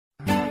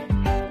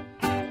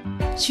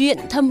Chuyện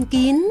thầm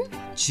kín.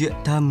 Chuyện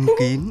thầm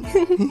kín.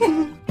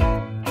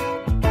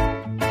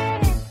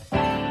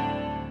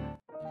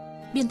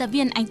 Biên tập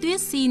viên Ánh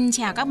Tuyết xin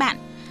chào các bạn.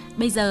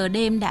 Bây giờ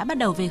đêm đã bắt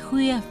đầu về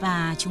khuya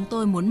và chúng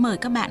tôi muốn mời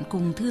các bạn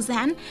cùng thư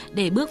giãn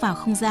để bước vào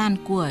không gian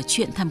của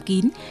Chuyện thầm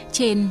kín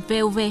trên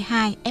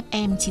VOV2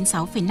 FM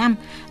 96,5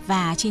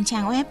 và trên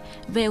trang web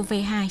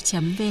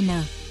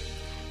vov2.vn.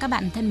 Các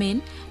bạn thân mến,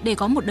 để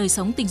có một đời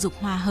sống tình dục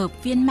hòa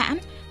hợp viên mãn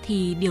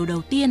thì điều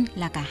đầu tiên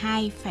là cả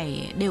hai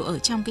phải đều ở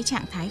trong cái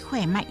trạng thái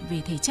khỏe mạnh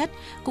về thể chất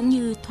cũng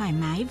như thoải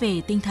mái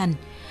về tinh thần.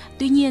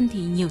 Tuy nhiên thì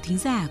nhiều thính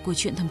giả của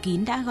Chuyện thầm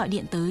kín đã gọi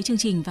điện tới chương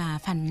trình và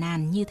phàn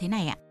nàn như thế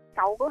này ạ.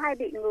 Cháu cứ hay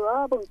bị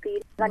ngứa bụng kín.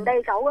 Gần đây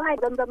cháu cứ hay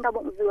râm đau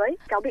bụng dưới.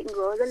 Cháu bị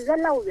ngứa rất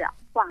lâu rồi ạ.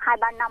 Khoảng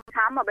 2-3 năm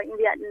khám ở bệnh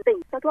viện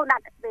tỉnh cho thuốc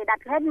đặt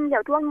hết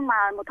nhiều thuốc nhưng mà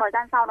một thời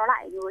gian sau nó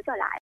lại ngứa trở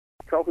lại.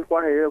 Sau khi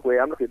quan hệ của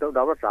em thì tôi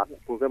đau rất rát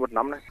của cái một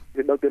năm này.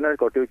 Thì đầu tiên là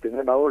có triệu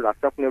chứng đau rát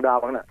dọc niệu đạo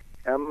bằng này.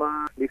 Em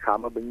đi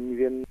khám ở bệnh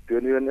viện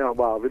tuyến huyện họ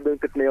bảo với bên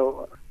kích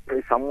niệu,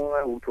 rồi xong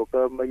uống thuốc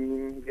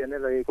bệnh viện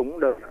này cũng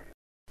được.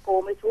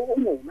 Cô với chú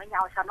cũng ngủ với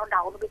nhau sao nó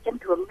đau cái chấn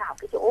thương nào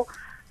cái chỗ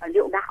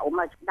liệu đạo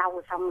mà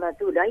đau, xong là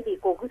từ đấy thì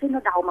cô cứ thấy nó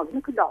đau mà nó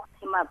cứ đỏ.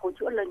 Thì mà cô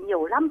chữa là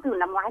nhiều lắm, từ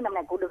năm ngoái năm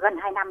này cô được gần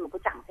 2 năm mà cô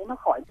chẳng thấy nó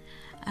khỏi.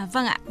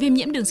 Vâng ạ, viêm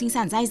nhiễm đường sinh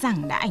sản dai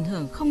dẳng đã ảnh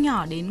hưởng không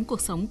nhỏ đến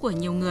cuộc sống của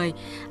nhiều người,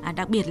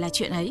 đặc biệt là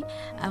chuyện ấy.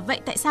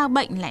 Vậy tại sao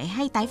bệnh lại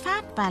hay tái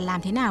phát và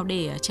làm thế nào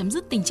để chấm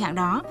dứt tình trạng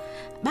đó?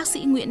 Bác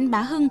sĩ Nguyễn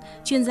Bá Hưng,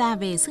 chuyên gia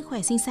về sức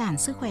khỏe sinh sản,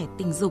 sức khỏe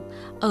tình dục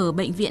ở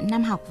Bệnh viện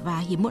Nam học và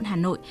Hiếm muộn Hà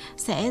Nội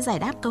sẽ giải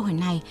đáp câu hỏi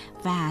này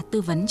và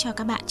tư vấn cho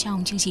các bạn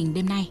trong chương trình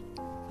đêm nay.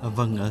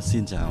 Vâng,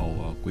 xin chào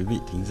quý vị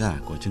thính giả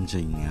của chương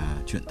trình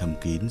Chuyện thầm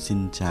kín.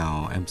 Xin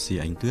chào MC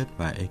Ánh Tuyết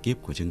và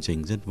ekip của chương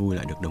trình. Rất vui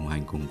lại được đồng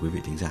hành cùng quý vị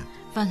thính giả.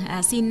 Vâng,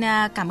 xin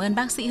cảm ơn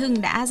bác sĩ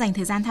Hưng đã dành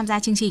thời gian tham gia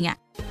chương trình ạ.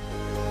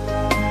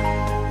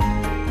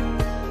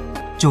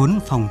 Trốn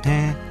phòng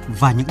the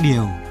và những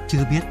điều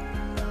chưa biết.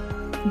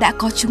 Đã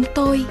có chúng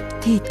tôi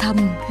thì thầm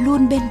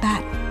luôn bên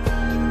bạn.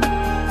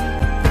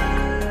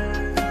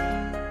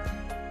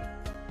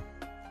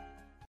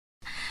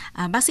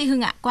 Bác sĩ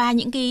Hưng ạ, qua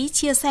những cái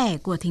chia sẻ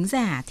của thính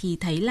giả thì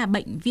thấy là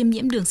bệnh viêm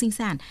nhiễm đường sinh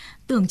sản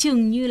tưởng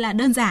chừng như là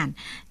đơn giản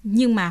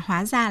nhưng mà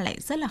hóa ra lại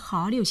rất là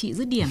khó điều trị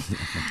dứt điểm.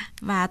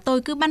 Và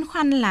tôi cứ băn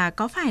khoăn là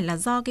có phải là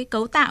do cái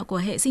cấu tạo của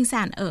hệ sinh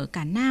sản ở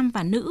cả nam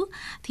và nữ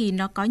thì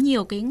nó có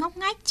nhiều cái ngóc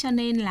ngách cho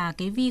nên là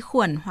cái vi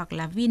khuẩn hoặc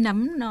là vi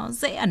nấm nó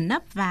dễ ẩn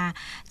nấp và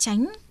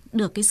tránh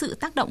được cái sự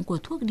tác động của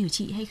thuốc điều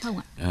trị hay không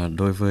ạ?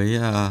 Đối với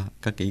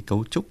các cái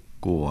cấu trúc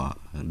của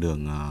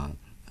đường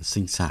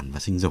sinh sản và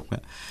sinh dục ấy,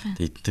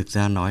 thì thực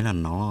ra nói là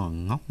nó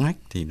ngóc ngách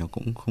thì nó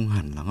cũng không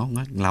hẳn là ngóc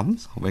ngách lắm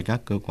so với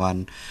các cơ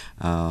quan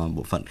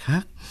bộ phận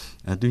khác.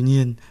 Tuy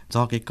nhiên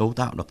do cái cấu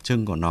tạo đặc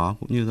trưng của nó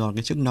cũng như do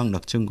cái chức năng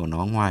đặc trưng của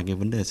nó, ngoài cái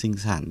vấn đề sinh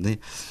sản thì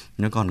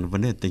nó còn cái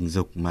vấn đề tình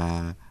dục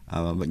mà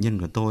bệnh nhân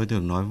của tôi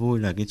thường nói vui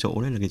là cái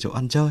chỗ đấy là cái chỗ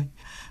ăn chơi.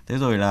 Thế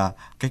rồi là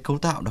cái cấu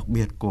tạo đặc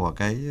biệt của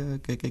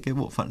cái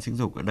bộ phận sinh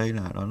dục ở đây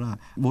là đó là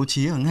bố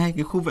trí ở ngay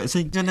cái khu vệ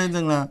sinh, cho nên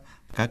rằng là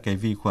các cái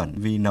vi khuẩn,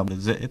 vi nấm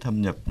dễ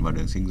thâm nhập vào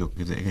đường sinh dục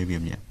thì dễ gây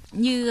viêm nhiễm.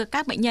 Như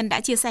các bệnh nhân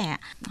đã chia sẻ,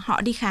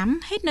 họ đi khám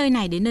hết nơi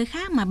này đến nơi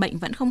khác mà bệnh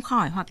vẫn không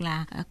khỏi, hoặc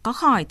là có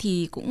khỏi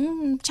thì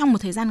cũng trong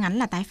một thời gian ngắn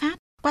là tái phát.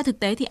 Qua thực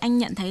tế thì anh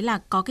nhận thấy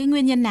là có cái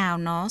nguyên nhân nào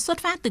nó xuất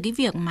phát từ cái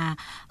việc mà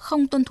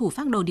không tuân thủ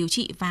phác đồ điều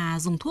trị và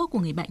dùng thuốc của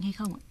người bệnh hay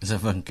không ạ? Dạ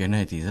vâng, cái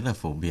này thì rất là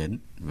phổ biến,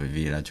 bởi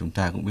vì là chúng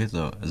ta cũng biết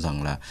rồi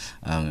rằng là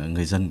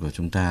người dân của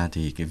chúng ta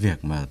thì cái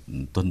việc mà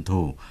tuân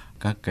thủ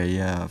các cái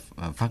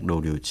phác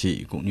đồ điều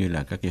trị cũng như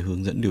là các cái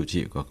hướng dẫn điều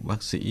trị của các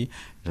bác sĩ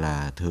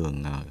là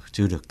thường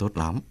chưa được tốt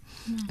lắm.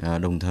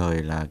 Đồng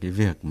thời là cái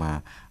việc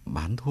mà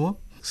bán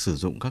thuốc, sử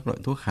dụng các loại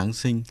thuốc kháng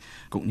sinh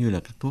cũng như là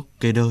các thuốc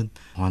kê đơn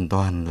hoàn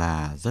toàn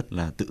là rất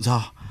là tự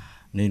do,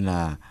 nên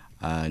là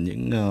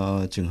những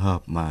trường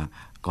hợp mà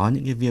có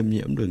những cái viêm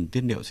nhiễm đường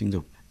tiết niệu sinh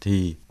dục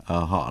thì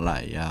họ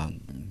lại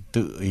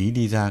tự ý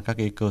đi ra các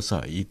cái cơ sở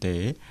y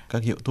tế,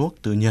 các hiệu thuốc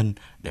tư nhân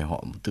để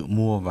họ tự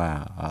mua,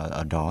 và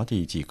ở đó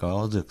thì chỉ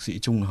có dược sĩ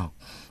trung học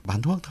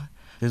bán thuốc thôi.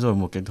 Thế rồi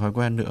một cái thói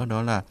quen nữa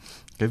đó là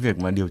cái việc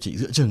mà điều trị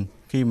giữa chừng,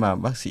 khi mà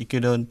bác sĩ kê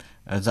đơn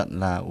dặn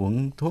là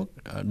uống thuốc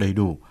đầy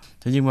đủ,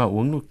 thế nhưng mà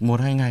uống được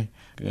 1-2 ngày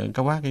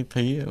các bác ấy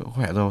thấy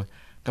khỏe rồi,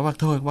 các bác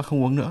thôi, các bác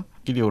không uống nữa.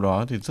 Cái điều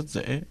đó thì rất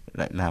dễ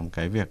lại làm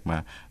cái việc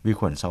mà vi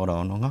khuẩn sau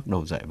đó nó ngóc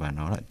đầu dậy và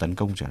nó lại tấn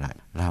công trở lại,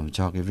 làm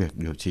cho cái việc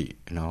điều trị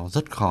nó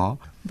rất khó.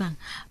 Vâng.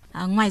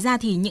 Ngoài ra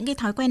thì những cái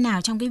thói quen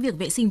nào trong cái việc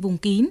vệ sinh vùng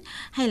kín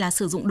hay là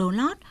sử dụng đồ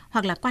lót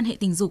hoặc là quan hệ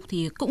tình dục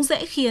thì cũng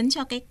dễ khiến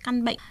cho cái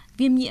căn bệnh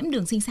viêm nhiễm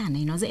đường sinh sản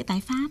này nó dễ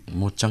tái phát?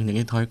 Một trong những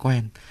cái thói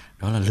quen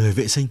đó là lười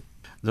vệ sinh.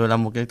 Rồi là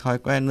một cái thói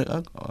quen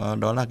nữa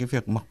đó là cái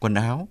việc mặc quần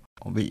áo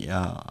bị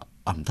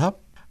ẩm thấp.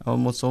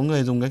 Một số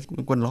người dùng cái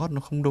quần lót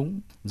nó không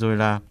đúng. Rồi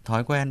là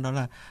thói quen đó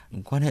là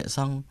quan hệ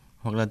xong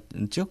hoặc là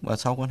trước và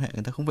sau quan hệ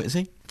người ta không vệ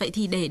sinh. Vậy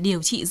thì để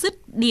điều trị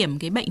dứt điểm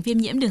cái bệnh viêm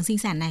nhiễm đường sinh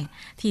sản này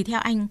thì theo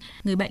anh,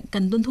 người bệnh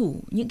cần tuân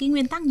thủ những cái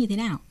nguyên tắc như thế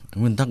nào?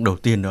 Nguyên tắc đầu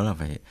tiên đó là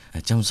phải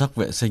chăm sóc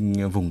vệ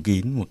sinh vùng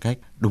kín một cách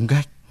đúng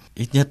cách.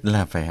 Ít nhất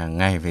là phải hàng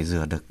ngày phải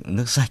rửa được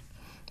nước sạch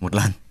một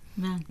lần.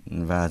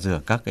 và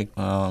rửa các cái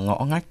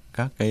ngõ ngách,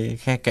 các cái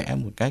khe kẽ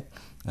một cách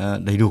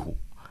đầy đủ.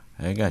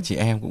 Đấy, cả chị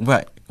em cũng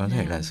vậy, có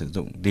thể là sử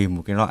dụng tìm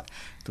một cái loại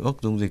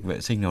thuốc dung dịch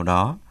vệ sinh nào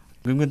đó.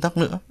 Cái nguyên tắc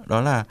nữa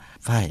đó là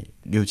phải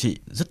điều trị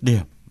dứt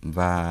điểm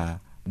và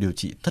điều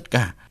trị tất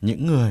cả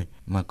những người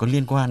mà có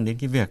liên quan đến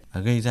cái việc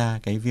gây ra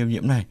cái viêm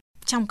nhiễm này.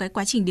 Trong cái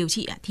quá trình điều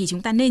trị thì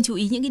chúng ta nên chú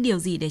ý những cái điều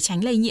gì để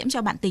tránh lây nhiễm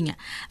cho bạn tình ạ?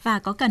 Và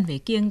có cần phải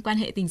kiêng quan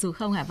hệ tình dục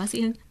không hả bác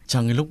sĩ Hưng?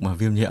 Trong cái lúc mà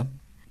viêm nhiễm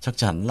chắc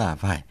chắn là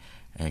phải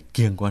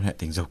kiêng quan hệ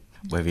tình dục,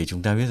 bởi vì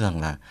chúng ta biết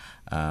rằng là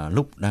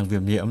lúc đang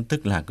viêm nhiễm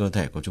tức là cơ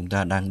thể của chúng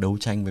ta đang đấu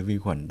tranh với vi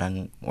khuẩn,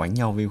 đang oánh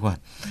nhau vi khuẩn.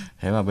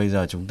 Thế mà bây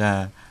giờ chúng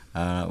ta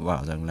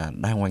bảo rằng là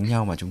đang oánh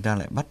nhau mà chúng ta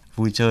lại bắt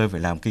vui chơi phải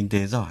làm kinh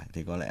tế giỏi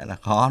thì có lẽ là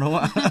khó, đúng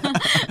không ạ?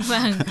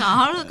 Vâng,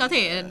 có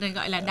thể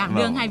gọi là đảm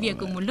đương hai việc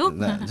cùng một lúc.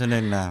 Cho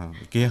nên là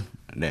kiêng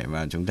để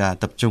mà chúng ta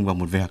tập trung vào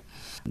một việc.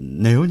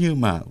 Nếu như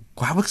mà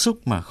quá bức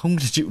xúc mà không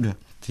thể chịu được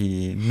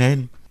thì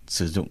nên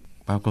sử dụng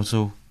bao cao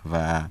su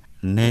và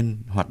nên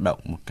hoạt động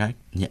một cách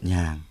nhẹ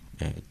nhàng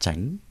để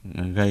tránh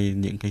gây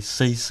những cái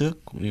xây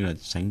xước cũng như là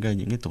tránh gây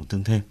những cái tổn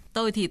thương thêm.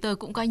 Tôi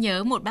cũng có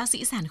nhớ một bác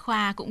sĩ sản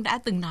khoa cũng đã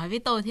từng nói với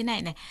tôi thế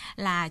này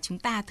là chúng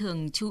ta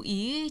thường chú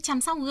ý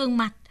chăm sóc gương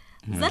mặt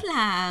rất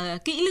là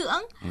kỹ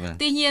lưỡng.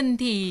 Tuy nhiên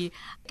thì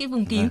cái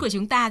vùng kín của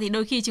chúng ta thì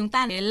đôi khi chúng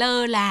ta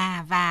lơ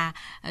là và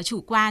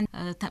chủ quan,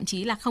 thậm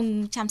chí là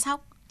không chăm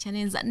sóc, cho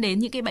nên dẫn đến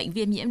những cái bệnh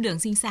viêm nhiễm đường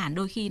sinh sản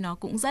đôi khi nó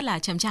cũng rất là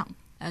trầm trọng.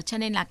 Cho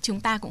nên là chúng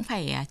ta cũng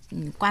phải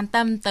quan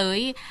tâm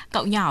tới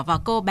cậu nhỏ và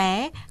cô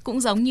bé,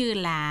 cũng giống như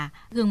là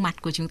gương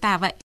mặt của chúng ta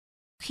vậy.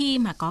 Khi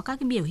mà có các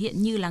cái biểu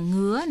hiện như là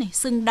ngứa này,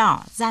 sưng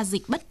đỏ, da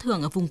dịch bất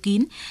thường ở vùng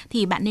kín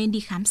thì bạn nên đi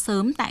khám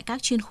sớm tại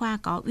các chuyên khoa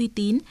có uy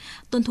tín,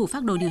 tuân thủ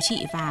phác đồ điều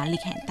trị và lịch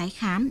hẹn tái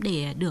khám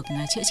để được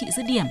chữa trị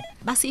dứt điểm.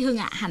 Bác sĩ Hưng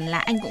ạ, hẳn là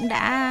anh cũng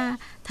đã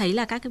thấy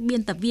là các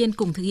biên tập viên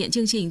cùng thực hiện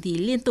chương trình thì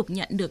liên tục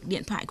nhận được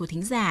điện thoại của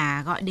thính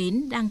giả gọi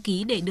đến đăng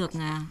ký để được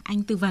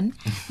anh tư vấn.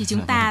 Thì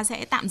chúng ta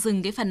sẽ tạm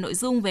dừng cái phần nội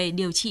dung về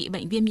điều trị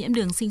bệnh viêm nhiễm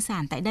đường sinh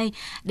sản tại đây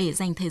để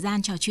dành thời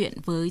gian trò chuyện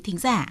với thính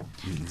giả.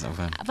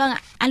 Vâng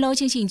ạ, alo,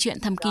 chương trình Chuyện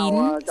Thầm Kín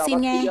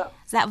xin nghe.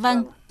 Dạ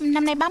vâng,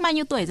 năm nay bác bao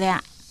nhiêu tuổi rồi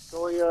ạ?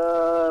 Tôi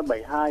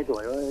 72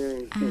 tuổi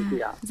rồi chị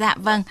ạ. Dạ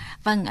vâng,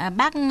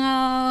 bác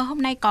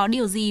hôm nay có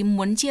điều gì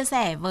muốn chia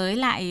sẻ với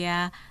lại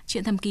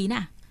Chuyện Thầm Kín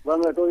ạ?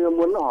 Vâng, tôi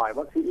muốn hỏi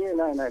bác sĩ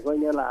này coi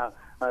như là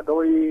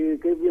tôi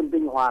cái viêm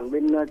tinh hoàn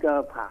bên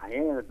phải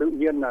tự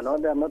nhiên là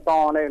nó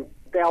to lên,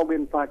 teo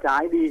bên pha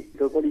trái đi.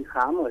 Tôi có đi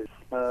khám rồi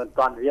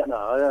toàn diện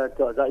ở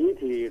Chợ Giấy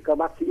thì các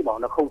bác sĩ bảo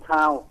nó không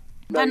sao.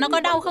 Và nó có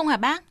đau không hả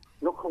bác?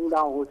 Nó không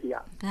đau chị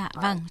ạ. Dạ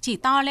vâng, chỉ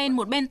to lên,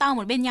 một bên to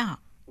một bên nhỏ.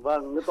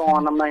 Vâng, nó to,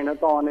 năm nay nó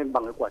to lên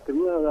bằng cái quả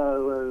trứng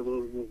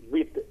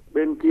vịt,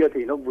 bên kia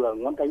thì nó vừa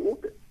ngón tay út.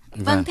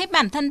 Vâng, thế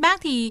bản thân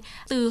bác thì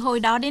từ hồi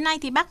đó đến nay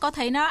thì bác có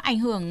thấy nó ảnh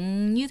hưởng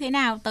như thế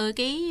nào tới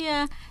cái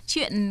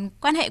chuyện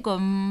quan hệ của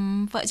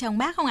vợ chồng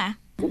bác không ạ?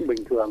 Cũng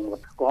bình thường,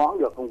 có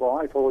được không có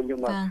thì thôi,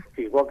 nhưng mà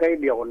chỉ có cái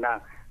điều là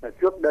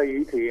trước đây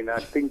thì là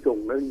tinh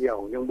trùng nó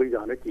nhiều nhưng bây giờ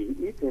nó chỉ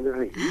ít nên nó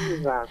rỉ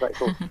ra vậy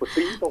thôi, một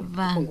tí thôi.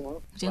 Vâng,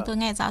 chúng tôi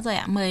nghe rõ rồi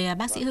ạ. Mời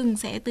bác sĩ Hưng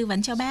sẽ tư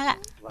vấn cho bác ạ.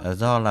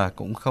 Do là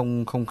cũng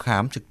không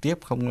khám trực tiếp,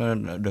 không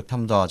được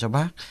thăm dò cho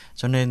bác,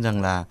 cho nên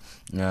rằng là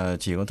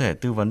chỉ có thể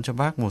tư vấn cho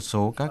bác một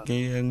số các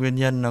cái nguyên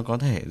nhân nó có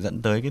thể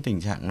dẫn tới cái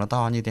tình trạng nó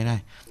to như thế này.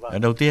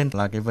 Đầu tiên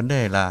là cái vấn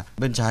đề là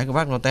bên trái của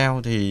bác nó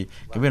teo thì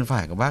cái bên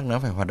phải của bác nó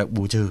phải hoạt động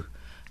bù trừ.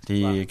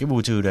 Thì cái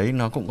bù trừ đấy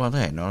nó cũng có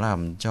thể nó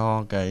làm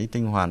cho cái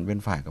tinh hoàn bên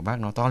phải của bác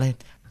nó to lên.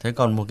 Thế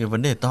còn một cái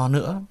vấn đề to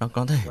nữa, nó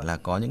có thể là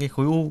có những cái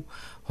khối u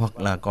hoặc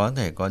là có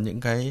thể có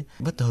những cái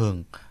bất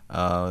thường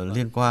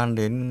liên quan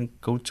đến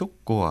cấu trúc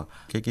của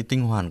cái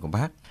tinh hoàn của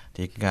bác.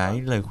 Thì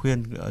cái lời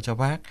khuyên cho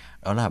bác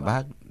đó là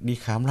bác đi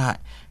khám lại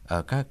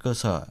ở các cơ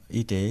sở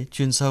y tế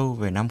chuyên sâu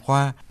về nam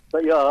khoa.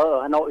 Bây giờ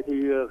ở Hà Nội thì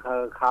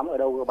khám ở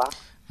đâu các bác?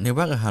 Nếu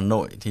bác ở Hà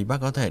Nội thì bác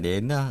có thể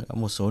đến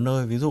một số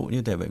nơi, ví dụ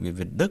như Bệnh viện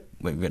Việt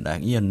Đức, Bệnh viện Đại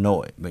học Y Hà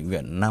Nội, Bệnh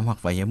viện Nam Học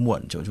và Hiếm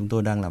Muộn, chỗ chúng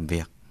tôi đang làm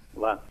việc.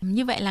 Vâng.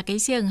 Như vậy là cái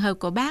trường hợp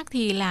của bác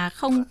thì là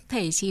không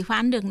thể trì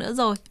hoãn được nữa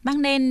rồi. Bác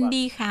nên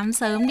đi khám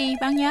sớm đi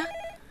bác nhé.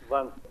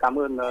 Vâng, cảm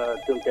ơn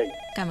chương trình.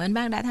 Cảm ơn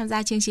bác đã tham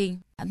gia chương trình.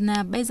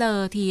 Bây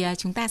giờ thì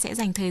chúng ta sẽ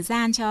dành thời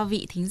gian cho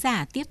vị thính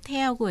giả tiếp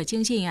theo của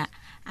chương trình ạ.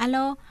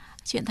 Alo,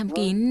 Chuyện Thầm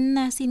Kín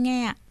xin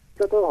nghe ạ.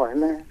 Cho tôi hỏi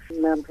là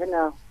làm thế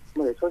nào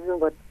mà để cho dương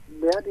vật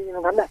bé đi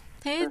nó ngắn lại?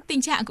 Thế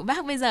tình trạng của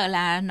bác bây giờ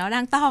là nó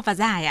đang to và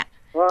dài ạ?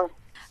 Vâng.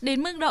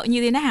 Đến mức độ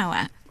như thế nào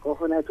ạ? Có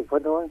hơn 20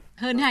 phân thôi.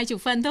 Hơn 20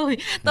 phân thôi.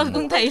 Tôi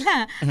cũng thấy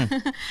là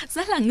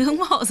rất là ngưỡng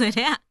mộ rồi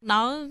đấy ạ.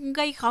 Nó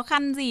gây khó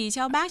khăn gì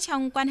cho bác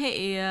trong quan hệ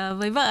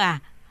với vợ à?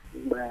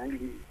 Bà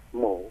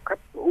mổ cắt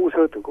u sơ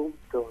tử cung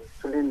rồi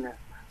cho nên là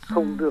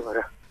không đưa vào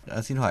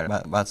được. Xin hỏi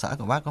bà xã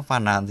của bác có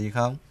phàn nàn gì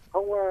không?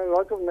 Không,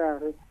 nói chung là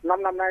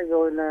 5 năm nay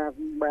rồi là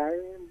bà ấy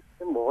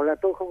mổ là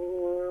tôi không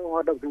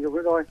hoạt động tình dục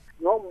nữa rồi.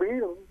 Nó bí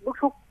bức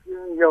xúc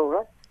nhiều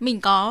lắm.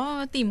 Mình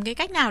có tìm cái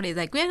cách nào để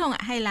giải quyết không ạ?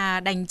 Hay là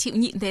đành chịu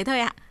nhịn thế thôi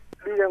ạ?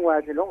 Đi ra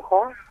ngoài thì nó cũng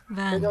khó.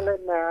 Vâng. Thế cho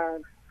nên là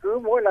cứ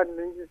mỗi lần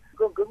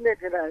cương cứng lên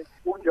thế này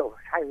uống rượu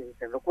say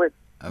thì nó quên.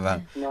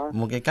 Vâng,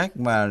 một cái cách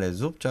mà để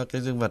giúp cho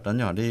cái dương vật nó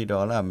nhỏ đi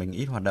đó là mình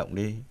ít hoạt động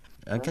đi.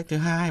 Cách thứ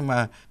hai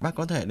mà bác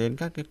có thể đến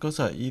các cái cơ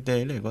sở y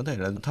tế để có thể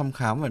là thăm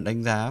khám và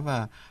đánh giá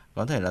và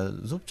có thể là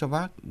giúp cho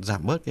bác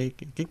giảm bớt cái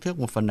kích thước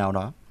một phần nào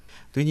đó.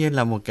 Tuy nhiên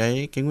là một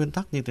cái nguyên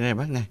tắc như thế này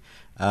bác này,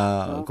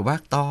 của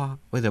bác to,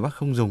 bây giờ bác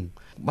không dùng,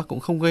 bác cũng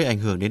không gây ảnh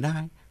hưởng đến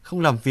ai,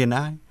 không làm phiền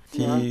ai,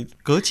 thì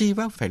cớ chi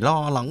bác phải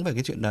lo lắng về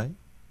cái chuyện đấy.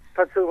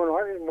 Thật sự mà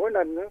nói thì mỗi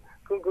lần nó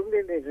cứng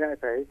lên thì lại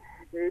phải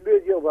đưa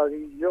rượu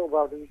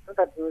vào thì nó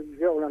thật,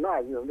 rượu là nó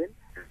ảnh hưởng đến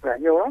vẻ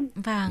nhiều lắm.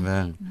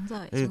 Vâng. Đúng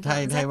rồi. Thì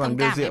thay bằng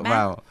đưa rượu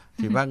vào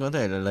thì bác có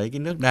thể là lấy cái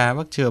nước đá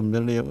bác chườm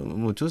cho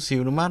một chút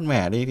xíu nó mát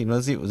mẻ đi thì nó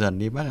dịu dần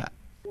đi bác ạ.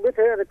 Biết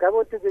thế là cảm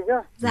ơn chương trình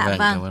nhá. Dạ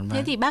vâng.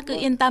 Thế thì bác cứ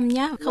yên tâm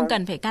nhá, không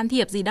cần phải can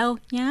thiệp gì đâu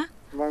nhá.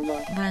 Vâng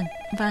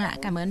ạ,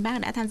 cảm ơn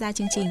bác đã tham gia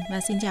chương trình và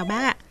xin chào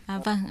bác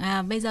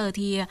ạ. Bây giờ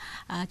thì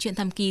Chuyện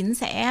Thầm Kín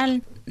sẽ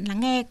lắng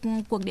nghe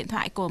cuộc điện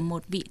thoại của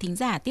một vị thính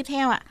giả tiếp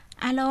theo ạ.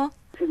 Alo.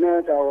 Xin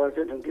chào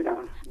Chuyện Thầm Kín ạ.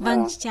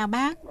 Vâng, chào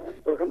bác.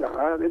 Tôi khán giả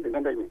đến tỉnh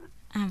Nam Định.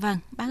 Vâng,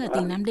 bác ở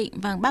tỉnh Nam Định.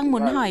 Vâng, bác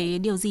muốn hỏi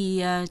điều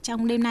gì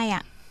trong đêm nay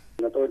ạ?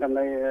 Tôi năm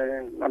nay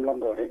 55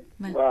 rồi đấy.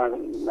 Và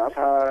đã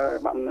xa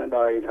bạn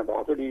đời là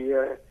bỏ tôi đi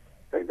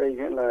cách đây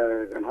nghĩa là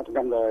gần 20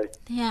 năm rồi.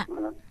 Thế ạ?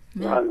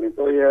 Và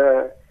tôi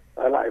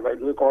ở lại vậy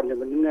nuôi con thì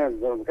mình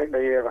cách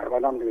đây vài ba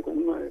năm thì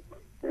cũng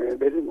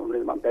đến một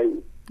người bạn tình.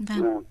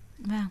 Vâng.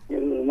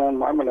 Nhưng mà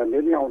nói một lần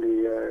đến nhau thì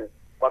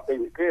bạn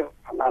tình cái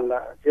phản ánh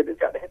là chưa đến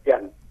chợ để hết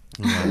tiền.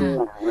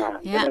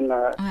 Nên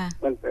là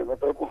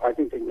tôi cũng hỏi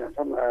chương trình là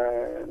xem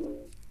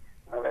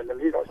là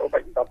lý do số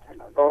bệnh tật hay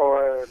là do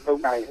lâu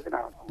ngày thế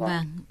nào.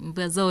 Vâng,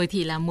 vừa rồi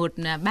thì là một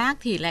bác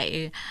thì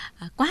lại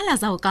quá là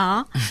giàu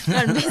có,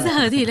 còn bây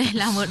giờ thì lại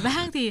là một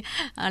bác thì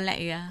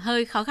lại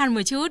hơi khó khăn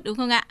một chút, đúng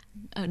không ạ?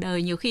 Ở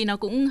đời nhiều khi nó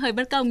cũng hơi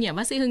bất công nhỉ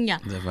bác sĩ Hưng nhỉ?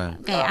 Dạ vâng.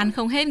 Kẻ ăn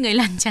không hết người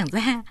lần chẳng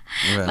ra.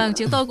 Vâng,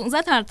 chúng tôi cũng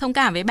rất là thông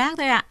cảm với bác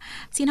thôi ạ.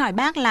 Xin hỏi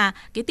bác là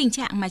cái tình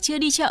trạng mà chưa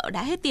đi chợ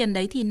đã hết tiền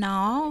đấy thì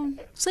nó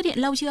xuất hiện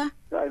lâu chưa?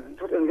 Dạ,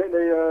 xuất hiện cách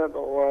đây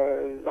độ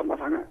 5-3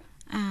 tháng ạ.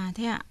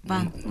 Thế ạ,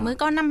 vâng, mới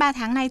có 5-3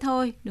 tháng nay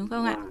thôi, đúng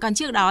không ạ? Còn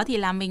trước đó thì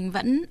là mình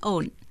vẫn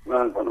ổn.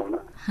 Vâng, còn ổn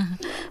ạ.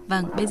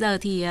 Vâng, bây giờ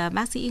thì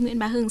bác sĩ Nguyễn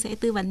Bá Hưng sẽ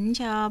tư vấn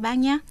cho bác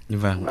nhé.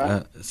 Vâng,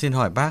 xin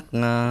hỏi bác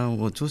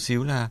một chút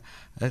xíu là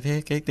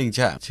thế cái tình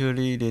trạng chưa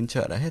đi đến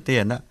chợ đã hết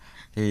tiền đó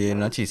thì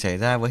nó chỉ xảy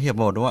ra với hiệp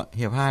 1 đúng không ạ?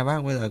 Hiệp 2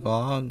 bác bây giờ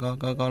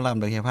có làm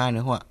được hiệp 2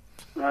 nữa không ạ?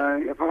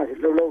 Hiệp 2 thì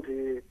lâu thì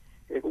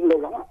cũng lâu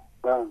lắm ạ.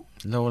 Vâng.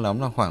 Lâu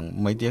lắm là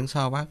khoảng mấy tiếng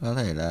sau bác có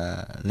thể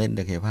là lên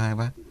được hiệp 2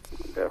 bác?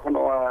 Khoảng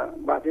độ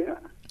 3 tiếng ạ.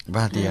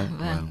 3 tiếng,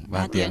 vâng,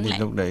 3 tiếng thì lại...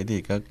 lúc đấy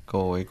thì các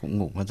cô ấy cũng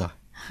ngủ mất rồi.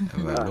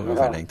 Và lúc đó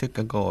phải đánh thức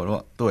các cô đúng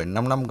không? Tuổi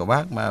 5 năm của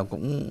bác mà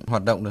cũng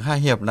hoạt động được 2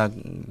 hiệp là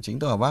chính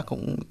tỏ bác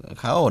cũng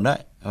khá ổn đấy.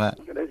 Cái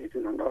đấy thì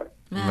thằng rồi.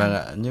 Vâng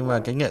ạ, nhưng mà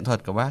cái nghệ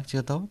thuật của bác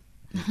chưa tốt.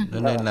 Cho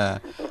nên là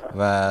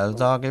và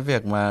do cái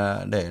việc mà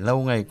để lâu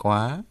ngày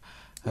quá,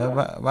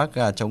 bác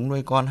cả chống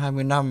nuôi con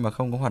 20 năm mà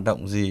không có hoạt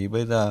động gì,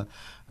 bây giờ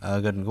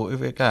gần gũi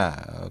với cả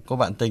cô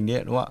bạn tình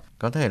đấy đúng không ạ?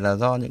 Có thể là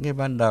do những cái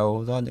ban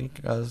đầu, do những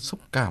xúc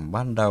cảm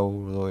ban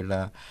đầu, rồi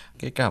là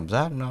cái cảm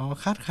giác nó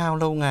khát khao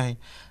lâu ngày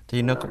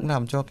thì nó cũng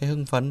làm cho cái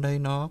hưng phấn đấy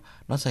nó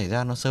xảy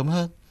ra nó sớm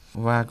hơn.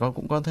 Và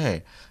cũng có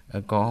thể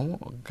có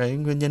cái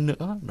nguyên nhân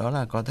nữa, đó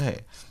là có thể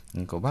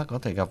của bác có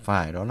thể gặp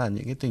phải, đó là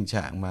những cái tình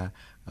trạng mà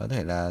có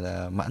thể là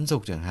mãn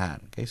dục chẳng hạn,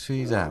 cái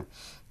suy giảm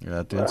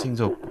tuyến sinh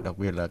dục, đặc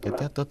biệt là cái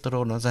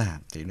testosterone nó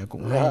giảm thì nó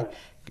cũng hay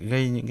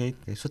gây những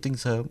cái xuất tinh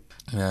sớm.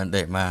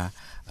 Để mà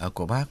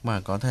của bác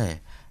mà có thể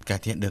cải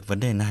thiện được vấn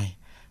đề này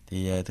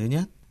thì thứ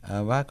nhất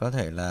bác có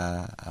thể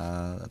là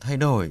thay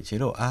đổi chế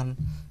độ ăn,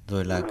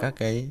 rồi là các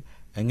cái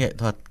nghệ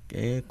thuật,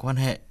 cái quan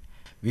hệ.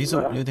 Ví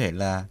dụ như thể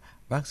là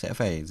bác sẽ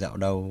phải dạo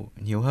đầu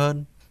nhiều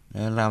hơn,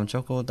 làm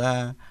cho cô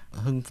ta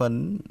hưng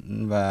phấn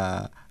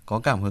và có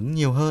cảm hứng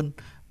nhiều hơn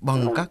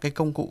bằng các cái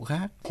công cụ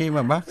khác. Khi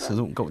mà bác sử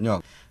dụng cậu nhỏ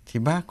thì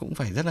bác cũng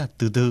phải rất là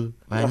từ từ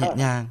và nhẹ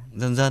nhàng,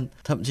 dần dần.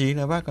 Thậm chí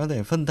là bác có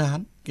thể phân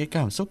tán cái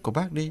cảm xúc của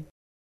bác đi.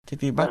 Thế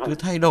thì bác cứ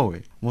thay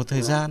đổi một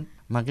thời gian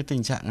mà cái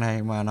tình trạng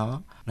này mà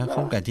nó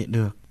không cải thiện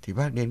được thì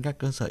bác đến các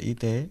cơ sở y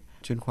tế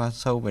chuyên khoa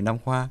sâu về nam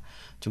khoa,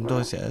 chúng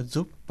tôi sẽ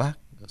giúp bác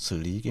xử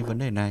lý cái vấn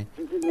đề này.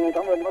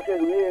 Cảm ơn bác sĩ.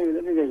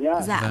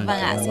 Dạ vâng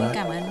ạ, xin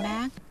cảm ơn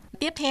bác.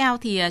 Tiếp theo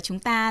thì chúng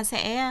ta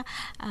sẽ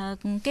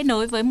kết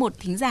nối với một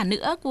thính giả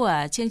nữa của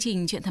chương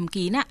trình Chuyện Thầm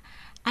Kín ạ.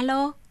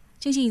 Alo,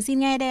 chương trình xin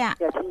nghe đây ạ.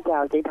 Dạ, xin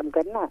chào chị Thầm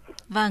Kín ạ.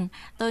 Vâng,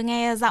 tôi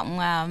nghe giọng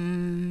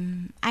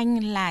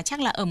anh là chắc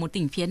là ở một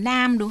tỉnh phía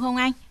Nam đúng không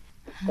anh?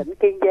 Tỉnh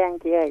Kiên Giang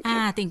chị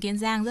ơi. Tỉnh Kiên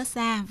Giang rất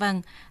xa.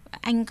 Vâng,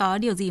 anh có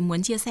điều gì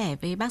muốn chia sẻ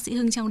với bác sĩ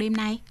Hưng trong đêm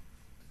nay?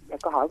 Dạ,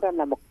 câu hỏi của em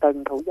là một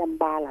tuần thủ dâm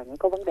 3 lần,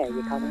 có vấn đề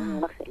gì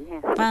không bác sĩ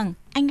ha? Vâng,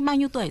 anh bao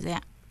nhiêu tuổi rồi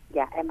ạ?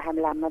 Dạ, em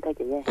 25 thôi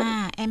chị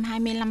ơi. Em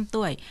 25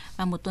 tuổi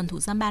và một tuần thủ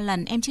dâm 3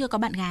 lần. Em chưa có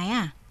bạn gái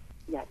à?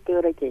 Dạ,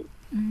 chưa đây chị.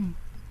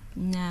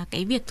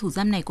 Cái việc thủ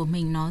dâm này của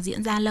mình nó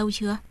diễn ra lâu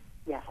chưa?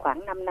 Dạ,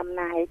 khoảng 5 năm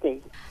nay ấy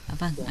chị.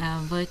 Vâng,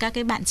 với các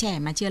cái bạn trẻ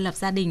mà chưa lập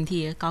gia đình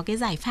thì có cái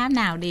giải pháp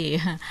nào để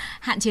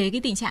hạn chế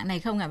cái tình trạng này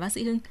không hả bác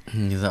sĩ Hưng?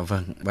 Dạ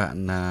vâng,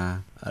 bạn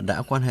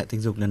đã quan hệ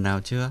tình dục lần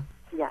nào chưa?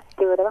 Dạ,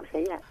 chưa chưa đó bác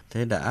sĩ ạ.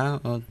 Thế đã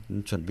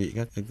chuẩn bị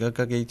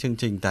các cái chương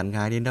trình tán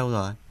gái đến đâu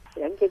rồi?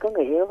 Vẫn chưa có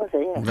người yêu bác sĩ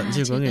ạ. Vẫn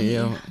chưa có người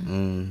yêu.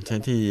 Thế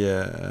thì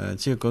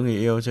chưa có người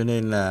yêu cho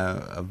nên là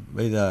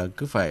bây giờ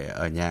cứ phải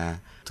ở nhà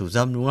thủ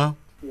dâm đúng không?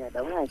 Dạ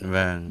đúng rồi.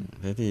 Vâng,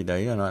 thế thì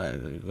đấy là nó lại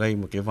gây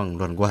một cái vòng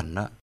luẩn quẩn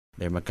đó.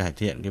 Để mà cải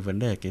thiện cái vấn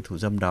đề cái thủ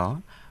dâm đó,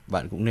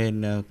 bạn cũng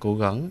nên cố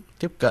gắng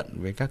tiếp cận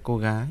với các cô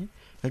gái.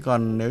 Thế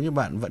còn nếu như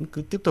bạn vẫn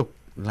cứ tiếp tục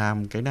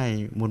làm cái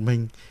này một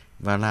mình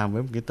và làm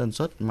với một cái tần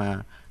suất mà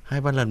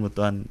 2-3 lần một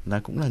tuần là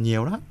cũng là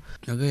nhiều đó.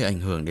 Nó gây ảnh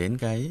hưởng đến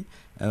cái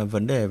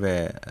vấn đề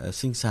về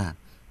sinh sản,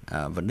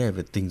 vấn đề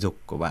về tình dục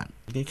của bạn,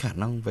 cái khả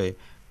năng về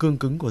cương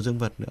cứng của dương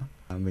vật nữa.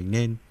 Mình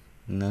nên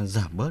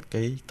giảm bớt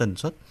cái tần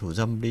suất thủ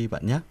dâm đi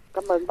bạn nhé.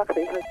 Cảm ơn bác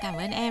sĩ. Cảm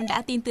ơn em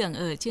đã tin tưởng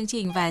ở chương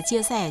trình và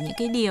chia sẻ những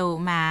cái điều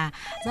mà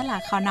rất là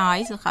khó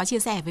nói, khó chia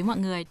sẻ với mọi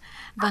người.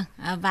 Vâng,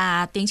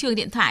 và tiếng chuông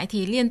điện thoại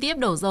thì liên tiếp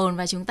đổ dồn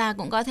và chúng ta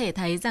cũng có thể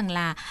thấy rằng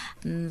là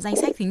danh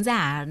sách thính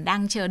giả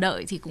đang chờ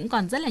đợi thì cũng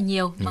còn rất là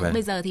nhiều. Vâng,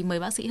 bây giờ thì mời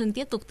bác sĩ Hưng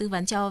tiếp tục tư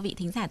vấn cho vị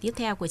thính giả tiếp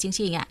theo của chương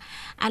trình ạ.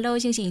 Alo,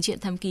 chương trình Chuyện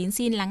Thầm Kín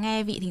xin lắng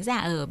nghe vị thính giả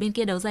ở bên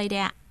kia đầu dây đây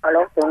ạ. Alo,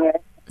 tôi nghe.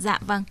 Dạ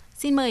vâng,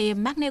 xin mời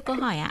bác nêu câu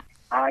hỏi ạ.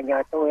 Giờ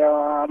tôi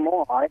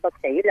muốn hỏi bác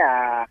sĩ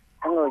là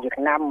người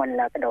Việt Nam mình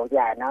là cái độ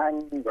dài nó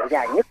độ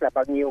dài nhất là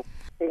bao nhiêu?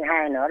 Thứ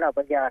hai nữa là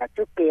bây giờ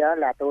trước kia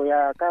là tôi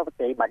có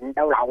trị bệnh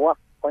đau lậu á,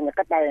 coi như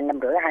cách đây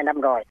 1,5-2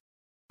 năm rồi.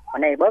 Hồi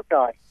nay bớt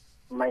rồi.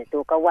 Mà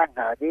tôi có quan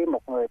hệ với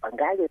một người bạn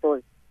gái với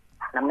tôi.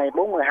 Năm nay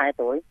 42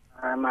 tuổi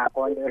mà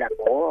coi như là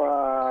cổ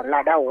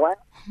la đau quá.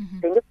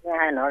 Thứ nhất, thứ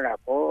hai nữa là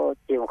cổ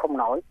chịu không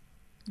nổi.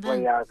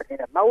 Bây giờ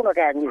là máu nó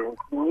ra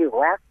nhiều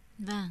quá.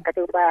 Cái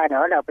thứ ba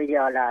nữa là bây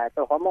giờ là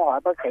tôi muốn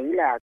hỏi bác sĩ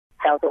là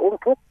sao tôi uống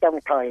thuốc trong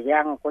thời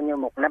gian coi như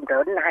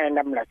 1,5-2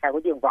 năm là sao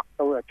cái dương vật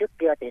tôi trước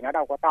kia thì nó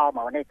đâu có to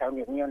mà ở đây tự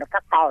nhiên như nó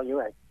cắt to như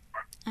vậy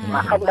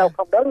mà không đau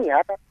không đớn gì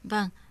hết á.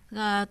 Vâng,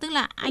 tức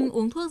là anh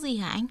uống thuốc gì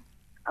hả anh?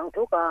 Ăn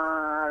thuốc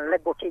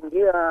Levothyroxine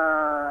với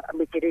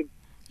Amitriptyline.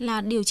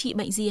 Là điều trị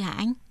bệnh gì hả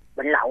anh?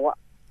 Bệnh lậu ạ.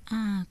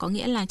 Có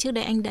nghĩa là trước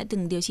đây anh đã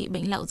từng điều trị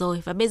bệnh lậu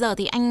rồi và bây giờ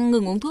thì anh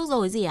ngừng uống thuốc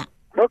rồi gì ạ?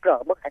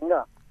 Bớt hẳn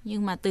rồi.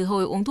 Nhưng mà từ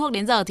hồi uống thuốc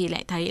đến giờ thì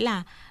lại thấy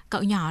là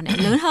cậu nhỏ lại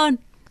lớn hơn.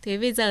 Thế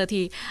bây giờ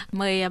thì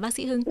mời bác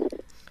sĩ Hưng.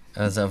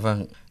 Dạ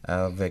vâng,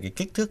 về cái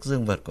kích thước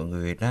dương vật của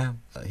người Việt Nam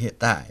hiện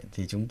tại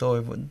thì chúng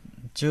tôi vẫn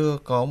chưa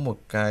có một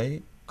cái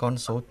con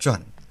số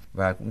chuẩn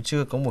và cũng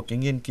chưa có một cái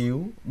nghiên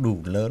cứu đủ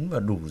lớn và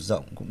đủ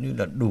rộng cũng như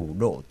là đủ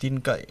độ tin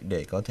cậy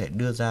để có thể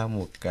đưa ra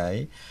một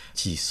cái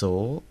chỉ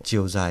số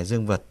chiều dài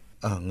dương vật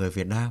ở người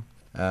Việt Nam.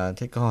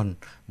 Thế còn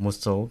một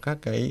số các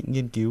cái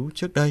nghiên cứu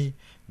trước đây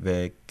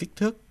về kích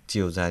thước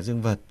chiều dài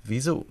dương vật, ví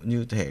dụ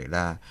như thể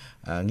là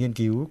nghiên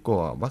cứu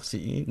của bác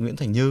sĩ Nguyễn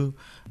Thành Như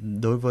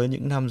đối với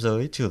những nam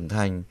giới trưởng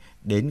thành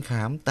đến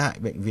khám tại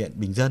Bệnh viện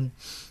Bình Dân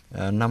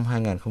năm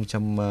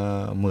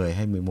 2010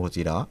 hay 11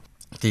 gì đó,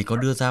 thì có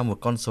đưa ra một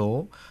con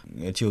số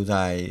chiều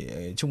dài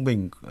trung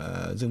bình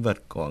dương vật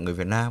của người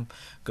Việt Nam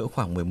cỡ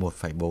khoảng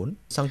 11,4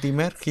 cm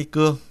khi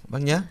cương bác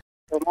nhé.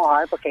 Tôi muốn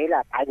hỏi bác sĩ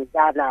là tại vì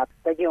ra là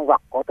cái dương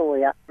vật của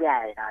tôi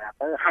dài là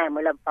tới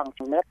 25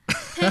 cm.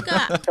 Thế cơ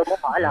ạ? Tôi muốn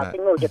hỏi là cái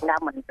người Việt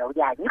Nam mình độ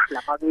dài nhất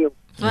là bao nhiêu?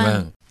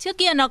 Vâng. Trước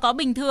kia nó có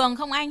bình thường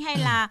không anh hay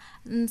là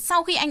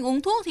sau khi anh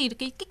uống thuốc thì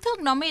cái kích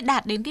thước nó mới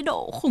đạt đến cái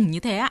độ khủng như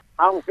thế ạ?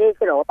 Không, cái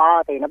độ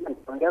to thì nó bình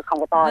thường chứ không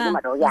có to, nhưng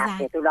mà độ dài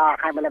thì tôi đo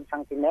 25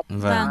 cm.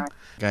 Vâng.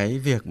 Cái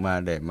việc mà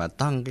để mà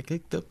tăng cái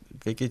kích thước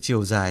cái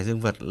chiều dài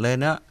dương vật lên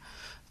á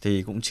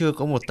thì cũng chưa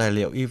có một tài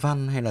liệu y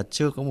văn hay là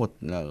chưa có một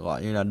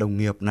gọi như là đồng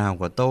nghiệp nào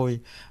của tôi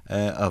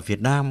ở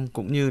Việt Nam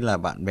cũng như là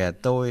bạn bè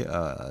tôi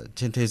ở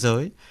trên thế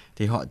giới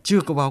thì họ chưa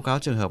có báo cáo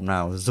trường hợp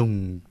nào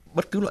dùng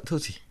bất cứ loại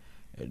thuốc gì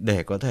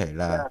để có thể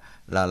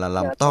là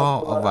làm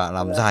to và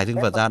làm dài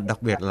dương vật ra,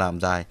 đặc biệt là làm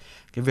dài.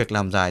 Cái việc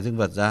làm dài dương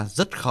vật ra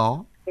rất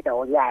khó. Cái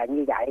độ dài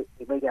như vậy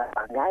thì bây giờ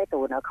bạn gái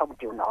tôi nó không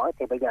chịu nổi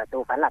thì bây giờ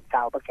tôi phải làm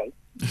sao bác sĩ?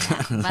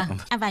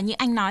 Vâng. Và như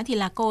anh nói thì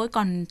là cô ấy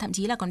còn thậm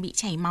chí là còn bị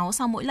chảy máu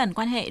sau mỗi lần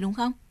quan hệ đúng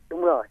không?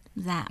 Đúng rồi.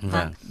 Dạ,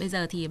 vâng. Bây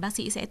giờ thì bác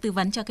sĩ sẽ tư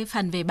vấn cho cái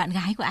phần về bạn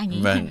gái của anh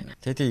ấy. Vâng.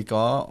 Thế thì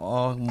có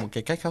một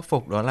cái cách khắc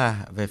phục đó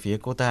là về phía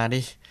cô ta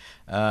đi.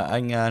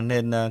 Anh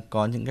nên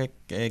có những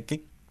cái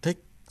kích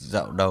thích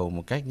dạo đầu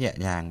một cách nhẹ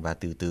nhàng và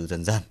từ từ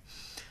dần dần.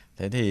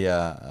 Thế thì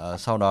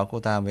sau đó cô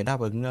ta mới đáp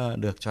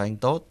ứng được cho anh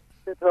tốt.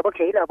 Thưa bác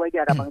sĩ là bây giờ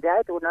là bạn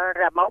gái tôi nó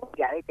ra máu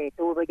vậy thì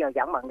tôi bây giờ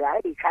dẫn bạn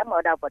gái đi khám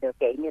ở đâu và điều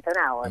trị như thế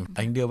nào?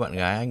 Anh đưa bạn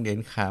gái anh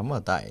đến khám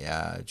ở tại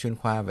chuyên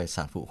khoa về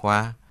sản phụ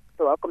khoa.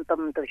 Tôi ở Kon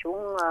Tum, tôi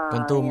xuống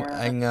Kon Tum,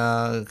 anh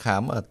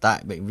khám ở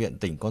tại Bệnh viện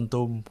tỉnh Kon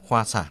Tum,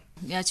 khoa sản.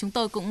 Chúng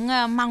tôi cũng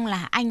mong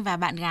là anh và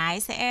bạn gái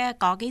sẽ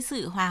có cái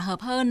sự hòa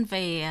hợp hơn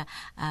về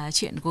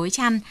chuyện gối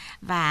chăn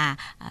và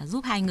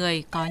giúp hai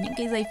người có những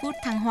cái giây phút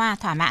thăng hoa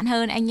thỏa mãn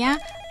hơn anh nhé.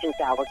 Xin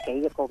chào bác sĩ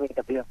và cô biên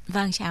tập viên.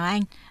 Vâng, chào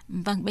anh.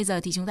 Vâng, bây giờ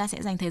thì chúng ta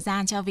sẽ dành thời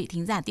gian cho vị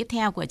thính giả tiếp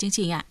theo của chương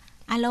trình ạ.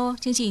 Alo,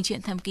 chương trình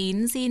Chuyện Thầm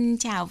Kín xin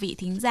chào vị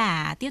thính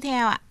giả tiếp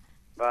theo ạ.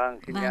 Vâng,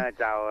 xin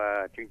chào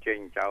chương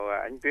trình, chào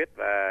anh Tuyết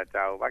và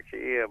chào bác sĩ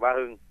Ba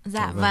Hưng.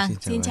 Dạ vâng,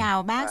 xin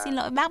chào bác, xin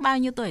lỗi bác bao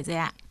nhiêu tuổi rồi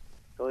ạ?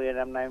 Tôi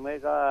năm nay mới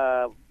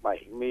có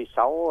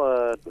 76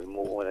 tuổi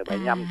mụ,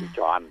 75 tuổi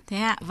tròn. Thế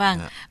ạ, vâng.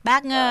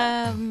 Bác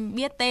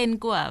biết tên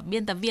của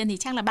biên tập viên thì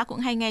chắc là bác cũng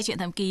hay nghe chuyện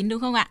Thầm Kín đúng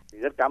không ạ?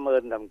 Rất cảm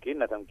ơn Thầm Kín,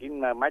 là Thầm Kín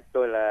mách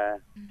tôi là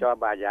cho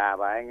bà già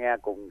bà ấy nghe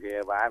cùng, thì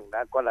bà ấy cũng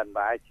đã có lần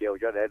bà ấy chiều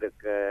cho để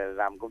được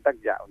làm công tác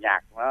dạo nhạc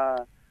nó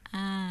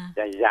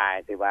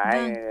dài thì bà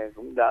ấy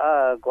cũng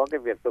đỡ có cái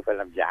việc tôi phải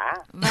làm giả.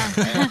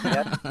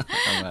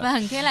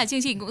 Vâng, thế là chương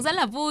trình cũng rất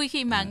là vui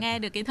khi mà nghe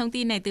được cái thông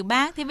tin này từ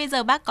bác. Thế bây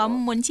giờ bác có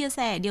muốn chia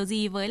sẻ điều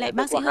gì với lại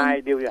bác sĩ Hưng?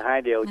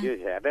 Hai điều chia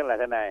sẻ, tức là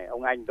thế này,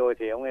 ông anh tôi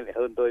thì ông ấy lại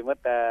hơn tôi mất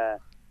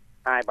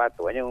 2-3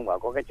 tuổi, nhưng ông bảo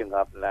có cái trường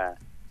hợp là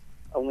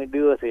ông ấy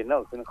đưa thì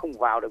nó không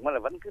vào được, mà là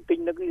vẫn cứ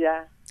tinh nó cứ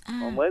ra.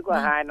 Mới có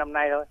 2 năm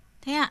nay thôi.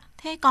 Thế ạ,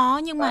 thế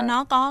có nhưng mà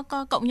nó có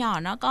cậu nhỏ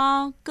nó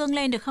có cương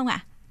lên được không ạ?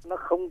 Nó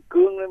không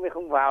cương lên mới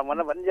không vào mà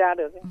nó vẫn ra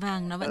được ấy.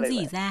 Vâng, nó vẫn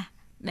rỉ ra.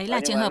 Đấy là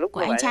trường hợp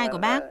của anh trai của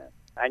bác.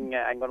 Anh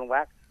con ông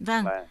bác.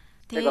 Vâng.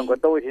 Thế còn của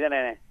tôi thì thế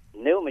này,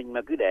 nếu mình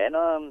mà cứ để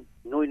nó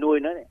nuôi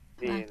nó này,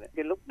 thì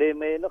cái lúc đê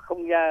mê nó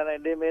không ra,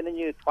 đê mê nó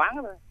như thoáng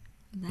thôi.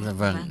 Dạ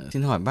vâng.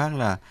 Xin hỏi bác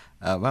là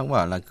bác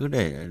bảo là cứ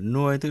để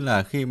nuôi, tức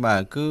là khi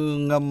mà cứ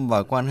ngâm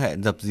vào quan hệ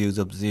dập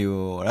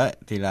dìu đấy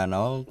thì là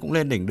nó cũng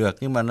lên đỉnh được,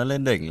 nhưng mà nó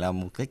lên đỉnh là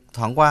một cách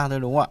thoáng qua thôi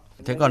đúng không ạ?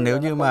 Thế còn nếu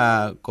như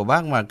mà của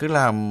bác mà cứ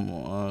làm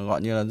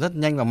gọi như là rất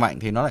nhanh và mạnh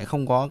thì nó lại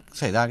không có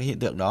xảy ra cái hiện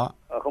tượng đó.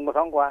 Không có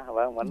thoáng qua,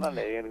 và nó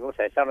lại có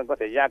thể sau này có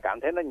thể ra cảm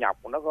thấy nó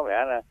nhọc, nó có vẻ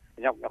là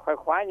nhọc khoái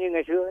khoái như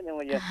ngày xưa, nhưng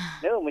mà giờ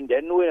nếu mà mình để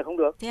nuôi là không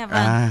được.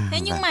 Thế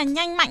nhưng mà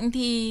nhanh mạnh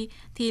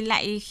thì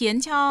lại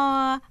khiến cho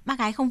bác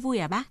gái không vui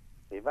à bác?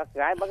 Thì bác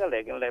gái bác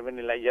lại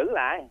giữ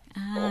lại.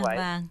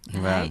 Vâng.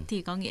 Đấy,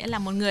 thì có nghĩa là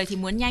một người thì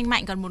muốn nhanh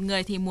mạnh, còn một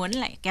người thì muốn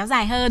lại kéo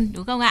dài hơn,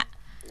 đúng không ạ?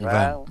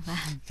 Vâng.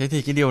 Thế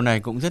thì cái điều này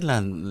cũng rất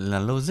là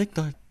logic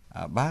thôi.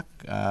 Bác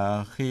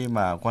khi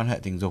mà quan hệ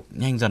tình dục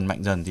nhanh dần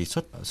mạnh dần thì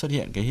xuất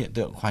hiện cái hiện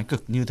tượng khoái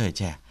cực như thời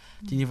trẻ,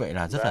 thì như vậy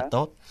là rất là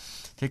tốt.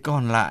 Thế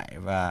còn lại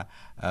và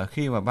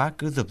khi mà bác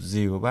cứ dập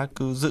dìu, bác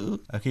cứ giữ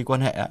khi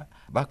quan hệ,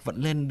 bác vẫn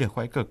lên được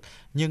khoái cực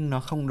nhưng nó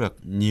không được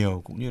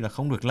nhiều cũng như là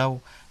không được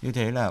lâu. Như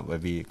thế là bởi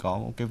vì có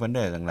một cái vấn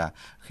đề rằng là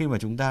khi mà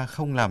chúng ta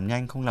không làm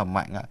nhanh, không làm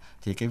mạnh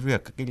thì cái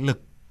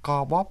lực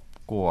co bóp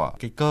của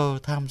cái cơ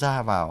tham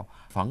gia vào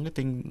phóng cái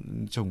tinh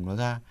trùng nó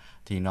ra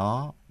thì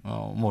nó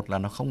một là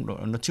nó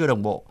chưa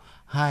đồng bộ,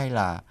 hai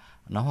là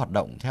nó hoạt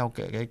động theo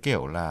cái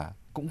kiểu là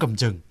cũng cầm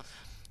chừng.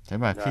 Thế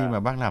mà khi mà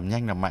bác làm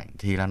nhanh làm mạnh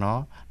thì là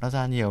nó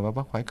ra nhiều và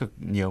bác khoái cực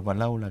nhiều và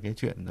lâu là cái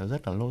chuyện nó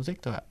rất là logic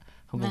thôi ạ,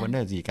 không có vấn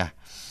đề gì cả.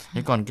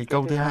 Thế còn cái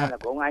câu thứ hai là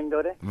của ông anh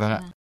thôi đấy. Vâng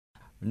ạ.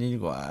 Như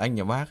của anh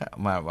nhà bác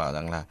mà bảo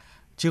rằng là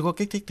chưa có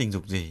kích thích tình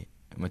dục gì,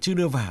 mà chưa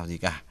đưa vào gì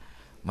cả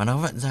mà nó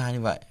vẫn ra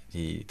như vậy,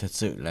 thì thật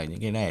sự là những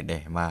cái này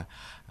để mà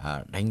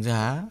đánh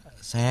giá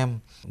xem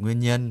nguyên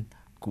nhân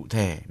cụ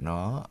thể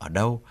nó ở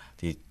đâu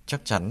thì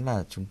chắc chắn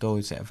là chúng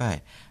tôi sẽ phải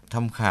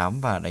thăm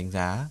khám và đánh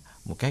giá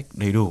một cách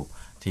đầy đủ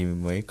thì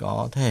mới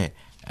có thể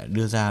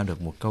đưa ra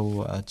được một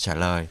câu trả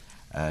lời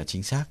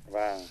chính xác.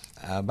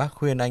 Bác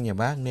khuyên anh nhà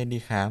bác nên đi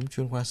khám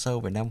chuyên khoa sâu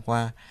về nam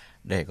khoa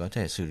để có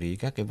thể xử lý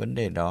các cái vấn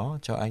đề đó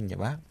cho anh nhà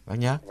bác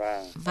nhé.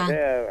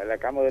 Thế là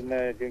cảm ơn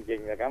chương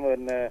trình và cảm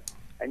ơn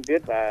anh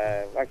Tuyết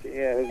và bác sĩ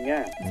Hưng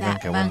nhé.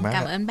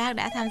 Cảm ơn bác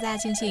đã tham gia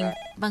chương trình.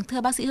 Vâng,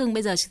 thưa bác sĩ Hưng,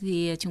 bây giờ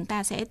thì chúng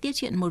ta sẽ tiếp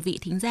chuyện một vị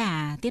thính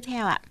giả tiếp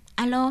theo ạ.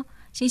 Alo,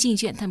 chương trình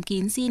Chuyện Thầm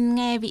Kín xin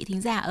nghe vị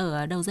thính giả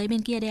ở đầu dây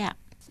bên kia đây ạ.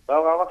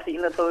 Báo cáo bác sĩ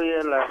là tôi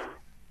là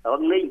ở Bắc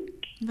Ninh,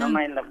 năm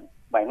nay là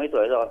 70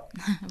 tuổi rồi.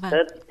 Thế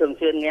thường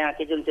xuyên nghe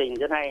cái chương trình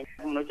rất hay,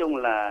 nói chung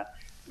là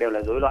đều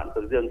là rối loạn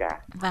cực dương cả.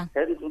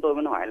 Thế chúng tôi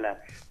muốn hỏi là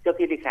trước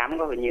khi đi khám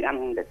có phải nhìn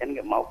ăn để xét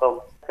nghiệm máu không?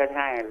 Cái thứ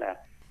hai là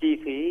chi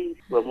phí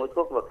vừa mua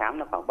thuốc vừa khám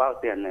là khoảng bao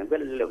tiền, biết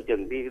liệu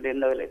chừng đi đến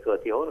nơi lại thừa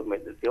thiếu rồi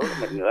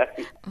mệt ngứa.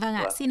 Vâng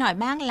ạ, xin hỏi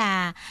bác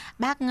là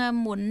bác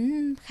muốn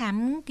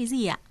khám cái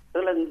gì ạ?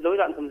 Tức là rối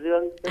loạn cương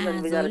dương.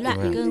 Rối loạn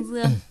cương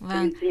dương.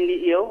 Vâng. Sinh lý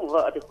yếu,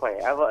 vợ thì khỏe,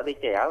 vợ thì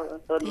trẻ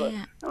hơn vợ.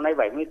 Năm nay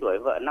 70 tuổi,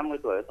 vợ 50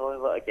 tuổi thôi,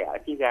 vợ trẻ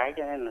chi gái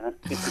cho nên là.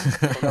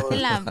 Thế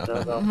là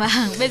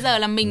bây giờ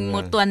là mình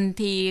một tuần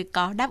thì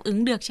có đáp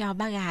ứng được cho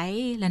bác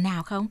gái lần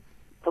nào không?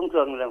 Thông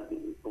thường là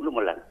cũng được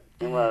một lần,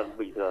 nhưng mà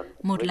bình thường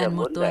một lần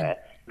một tuần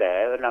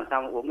để làm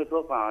sao uống cái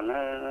thuốc vào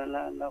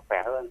nó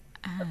khỏe hơn,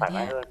 nó thoải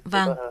mái hơn.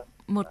 Vâng.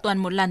 Một tuần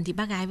một lần thì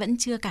bác gái vẫn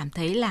chưa cảm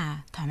thấy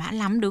là thỏa mãn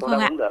lắm đúng không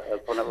ạ?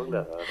 Không đáp ứng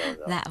được.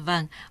 Dạ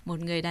vâng, một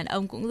người đàn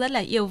ông cũng rất là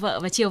yêu vợ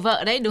và chiều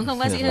vợ đấy đúng không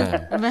bác sĩ?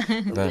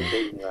 Vâng.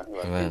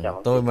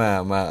 Tôi mà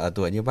ở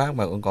tuổi như bác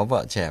mà cũng có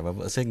vợ trẻ và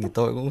vợ xinh thì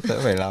tôi cũng sẽ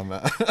phải làm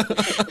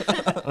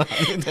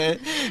như thế.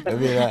 Bởi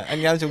vì là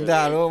anh em chúng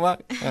ta đúng không bác?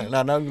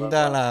 Đàn ông chúng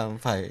ta là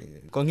phải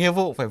có nghĩa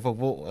vụ phải phục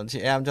vụ chị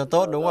em cho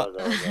tốt đúng không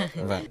ạ?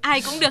 Vâng.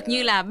 Ai cũng được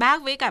như là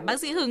bác với cả bác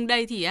sĩ Hưng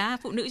đây thì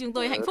phụ nữ chúng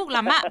tôi hạnh phúc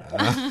lắm ạ.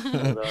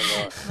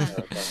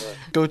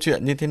 Câu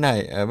chuyện như thế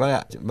này bác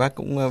ạ, bác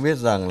cũng biết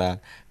rằng là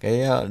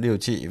cái điều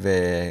trị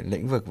về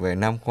lĩnh vực về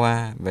nam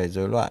khoa, về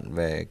rối loạn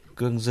về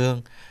cương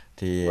dương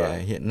thì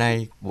hiện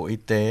nay Bộ Y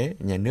tế,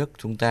 nhà nước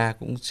chúng ta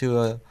cũng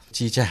chưa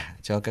chi trả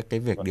cho các cái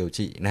việc điều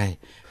trị này.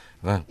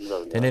 Vâng,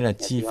 thế nên là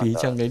chi phí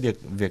trong cái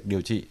việc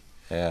điều trị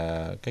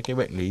các cái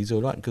bệnh lý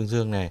rối loạn cương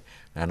dương này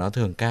là nó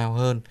thường cao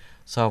hơn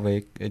so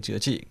với chữa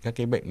trị các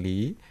cái bệnh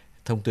lý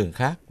thông thường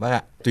khác bác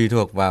ạ. Tùy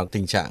thuộc vào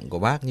tình trạng của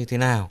bác như thế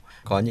nào,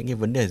 có những cái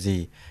vấn đề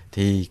gì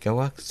thì các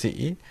bác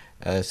sĩ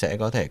sẽ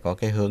có thể có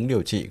cái hướng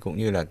điều trị cũng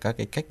như là các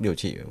cái cách điều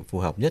trị phù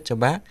hợp nhất cho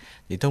bác.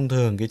 Thì thông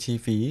thường cái chi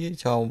phí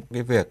cho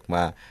cái việc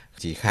mà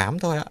chỉ khám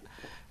thôi ạ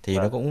thì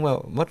nó cũng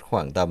mất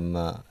khoảng tầm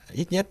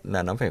ít nhất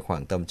là nó phải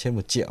khoảng tầm trên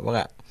 1 triệu bác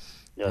ạ.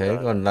 Thế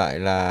còn lại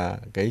là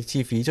cái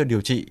chi phí cho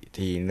điều trị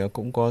thì nó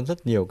cũng có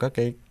rất nhiều các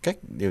cái cách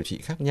điều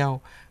trị khác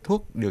nhau,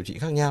 thuốc điều trị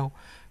khác nhau.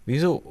 Ví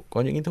dụ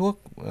có những cái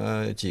thuốc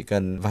chỉ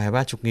cần vài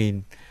 30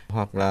 nghìn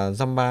hoặc là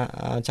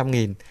 300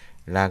 nghìn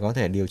là có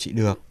thể điều trị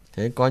được.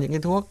 Thế có những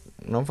cái thuốc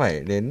nó phải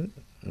đến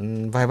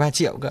vài 3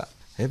 triệu cơ.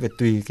 Thế phải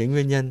tùy cái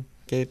nguyên nhân,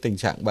 cái tình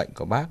trạng bệnh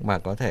của bác mà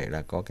có thể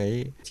là có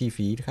cái chi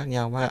phí khác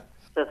nhau bác ạ.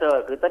 Sơ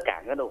cứ tất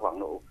cả cái độ khoảng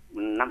độ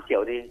 5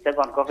 triệu đi, thế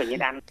còn có phải nhịn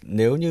ăn.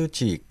 Nếu như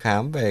chỉ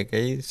khám về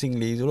cái sinh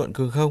lý rối loạn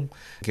cương không,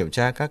 kiểm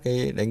tra các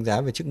cái đánh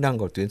giá về chức năng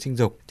của tuyến sinh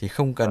dục thì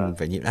không cần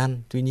phải nhịn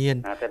ăn. Tuy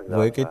nhiên,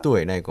 với cái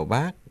tuổi này của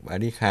bác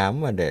đi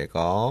khám mà để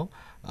có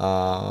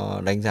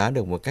đánh giá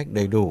được một cách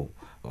đầy đủ,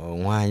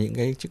 ngoài những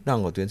cái chức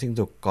năng của tuyến sinh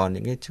dục, còn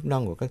những cái chức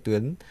năng của các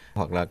tuyến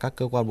hoặc là các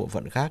cơ quan bộ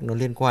phận khác nó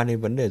liên quan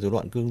đến vấn đề rối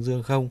loạn cương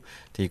dương không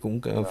thì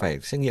cũng phải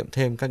xét nghiệm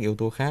thêm các yếu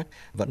tố khác,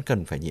 vẫn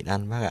cần phải nhịn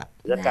ăn bác ạ.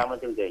 Rất cảm ơn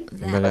chương trình.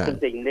 Chương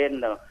trình nên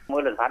là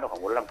mỗi lần phát được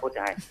khoảng 45 phút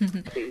hay.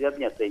 Chị rất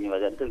nhiệt tình và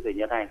dẫn chương trình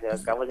rất hay.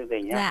 Cảm ơn chương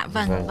trình nhé. Dạ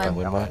vâng. Cảm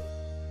ơn bác.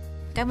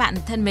 Các bạn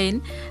thân mến,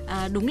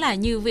 đúng là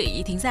như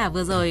vị thính giả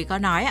vừa rồi có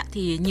nói ạ,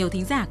 thì nhiều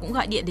thính giả cũng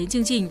gọi điện đến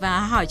chương trình và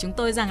hỏi chúng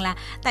tôi rằng là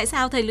tại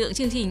sao thời lượng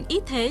chương trình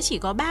ít thế, chỉ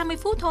có 30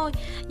 phút thôi.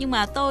 Nhưng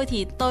mà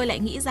tôi lại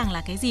nghĩ rằng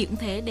là cái gì cũng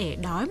thế, để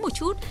đói một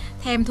chút,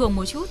 thèm thuồng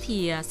một chút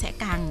thì sẽ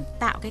càng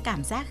tạo cái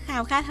cảm giác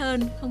khao khát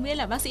hơn. Không biết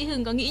là bác sĩ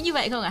Hưng có nghĩ như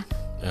vậy không ạ?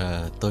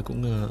 Tôi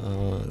cũng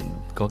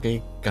có cái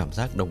cảm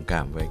giác đồng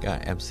cảm với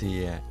cả MC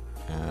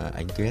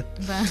Ánh Tuyết.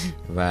 Vâng.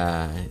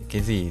 Và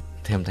cái gì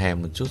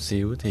thèm một chút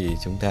xíu thì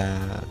chúng ta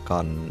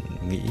còn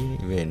nghĩ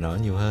về nó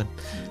nhiều hơn.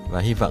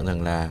 Và hy vọng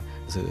rằng là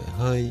sự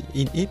hơi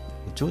ít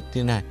một chút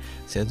như này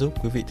sẽ giúp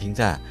quý vị thính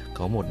giả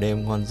có một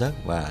đêm ngon giấc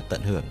và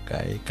tận hưởng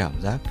cái cảm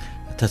giác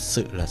thật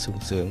sự là sung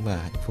sướng và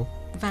hạnh phúc.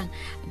 Vâng,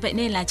 vậy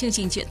nên là chương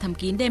trình Chuyện Thầm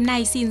Kín đêm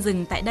nay xin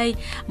dừng tại đây.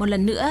 Một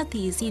lần nữa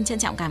thì xin trân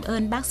trọng cảm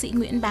ơn bác sĩ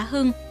Nguyễn Bá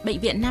Hưng, Bệnh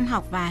viện Nam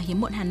học và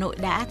Hiếm muộn Hà Nội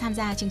đã tham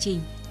gia chương trình.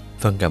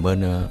 Vâng, cảm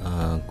ơn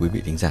quý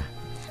vị thính giả.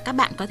 Các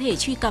bạn có thể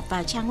truy cập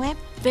vào trang web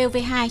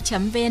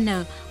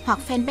vov2.vn hoặc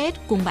fanpage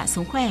Cùng Bạn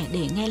Sống Khỏe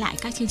để nghe lại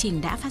các chương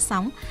trình đã phát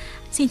sóng.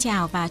 Xin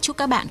chào và chúc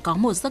các bạn có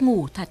một giấc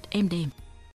ngủ thật êm đềm.